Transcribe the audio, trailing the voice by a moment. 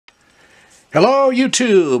Hello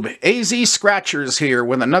YouTube, AZ Scratchers here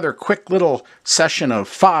with another quick little session of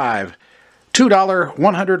 5 $2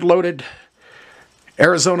 100 loaded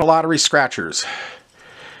Arizona Lottery Scratchers.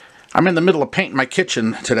 I'm in the middle of painting my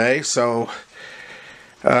kitchen today, so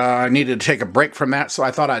I needed to take a break from that, so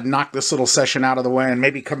I thought I'd knock this little session out of the way and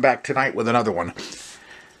maybe come back tonight with another one.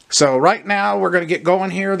 So right now we're going to get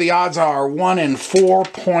going here. The odds are 1 in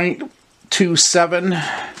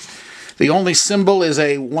 4.27. The only symbol is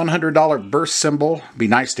a $100 burst symbol. Be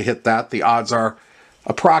nice to hit that. The odds are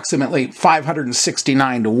approximately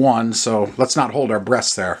 569 to 1, so let's not hold our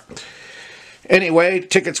breaths there. Anyway,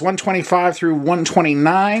 tickets 125 through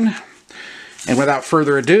 129. And without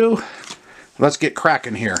further ado, let's get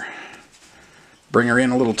cracking here. Bring her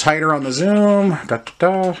in a little tighter on the zoom.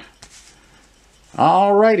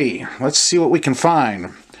 Alrighty, let's see what we can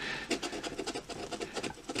find.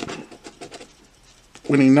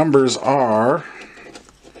 Winning numbers are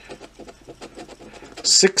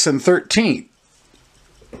 6 and 13.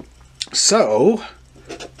 So,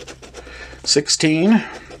 16,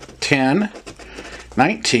 10,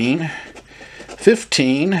 19,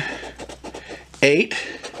 15, 8,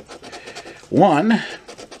 1,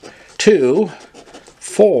 2,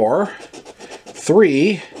 4,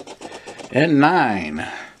 3, and 9.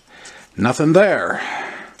 Nothing there.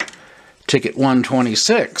 Ticket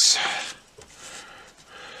 126.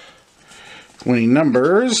 Winning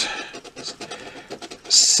numbers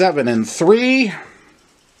 7 and 3,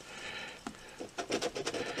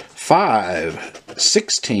 5,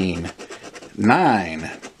 16,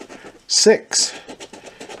 9, 6,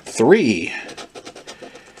 3,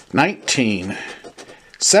 19,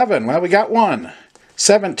 7. Well, we got 1,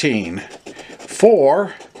 17,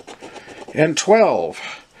 4, and 12.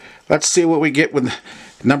 Let's see what we get with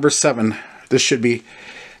number 7. This should be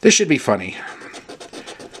funny.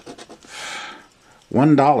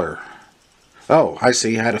 $1. Oh, I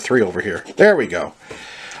see. I had a 3 over here. There we go.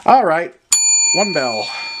 All right. 1 bell.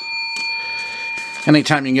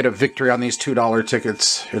 Anytime you can get a victory on these $2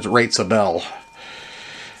 tickets, it rates a bell.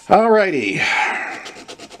 All righty.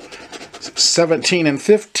 17 and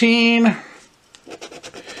 15.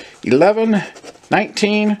 11,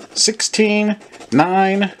 19, 16,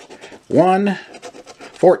 9, 1,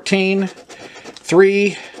 14,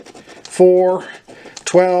 3, 4,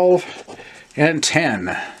 12, and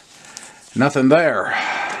 10. Nothing there.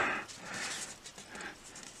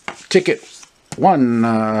 Ticket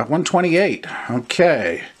 128.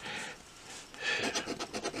 Okay.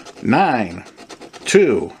 9,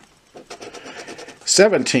 2,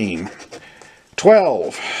 17,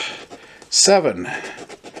 12, 7,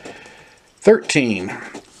 13,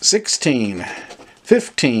 16,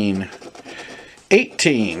 15,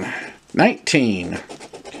 18, 19,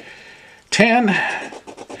 10,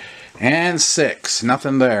 and 6.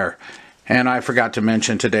 Nothing there. And I forgot to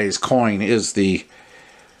mention today's coin is the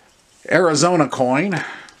Arizona coin,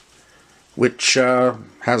 which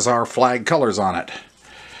has our flag colors on it.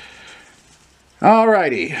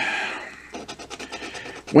 Alrighty.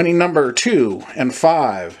 Winning number 2 and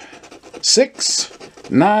 5, 6,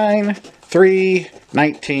 9, 3,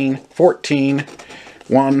 19, 14,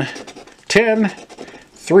 1, 10,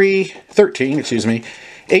 3, 13, excuse me,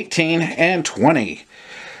 18, and 20.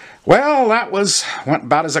 Well, that went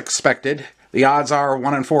about as expected. The odds are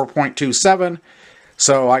 1 in 4.27,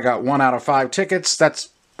 so I got 1 out of 5 tickets. That's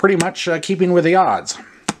pretty much keeping with the odds.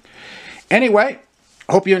 Anyway,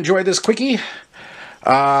 hope you enjoyed this quickie.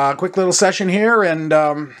 Quick little session here, and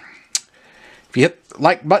if you hit the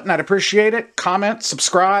like button, I'd appreciate it. Comment,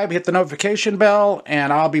 subscribe, hit the notification bell,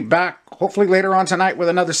 and I'll be back hopefully later on tonight with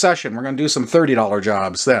another session. We're going to do some $30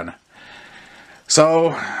 jobs then.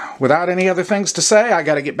 So, without any other things to say, I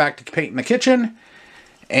got to get back to painting the kitchen,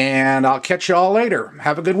 and I'll catch you all later.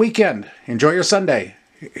 Have a good weekend. Enjoy your Sunday.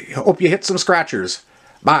 Hope you hit some scratchers.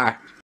 Bye.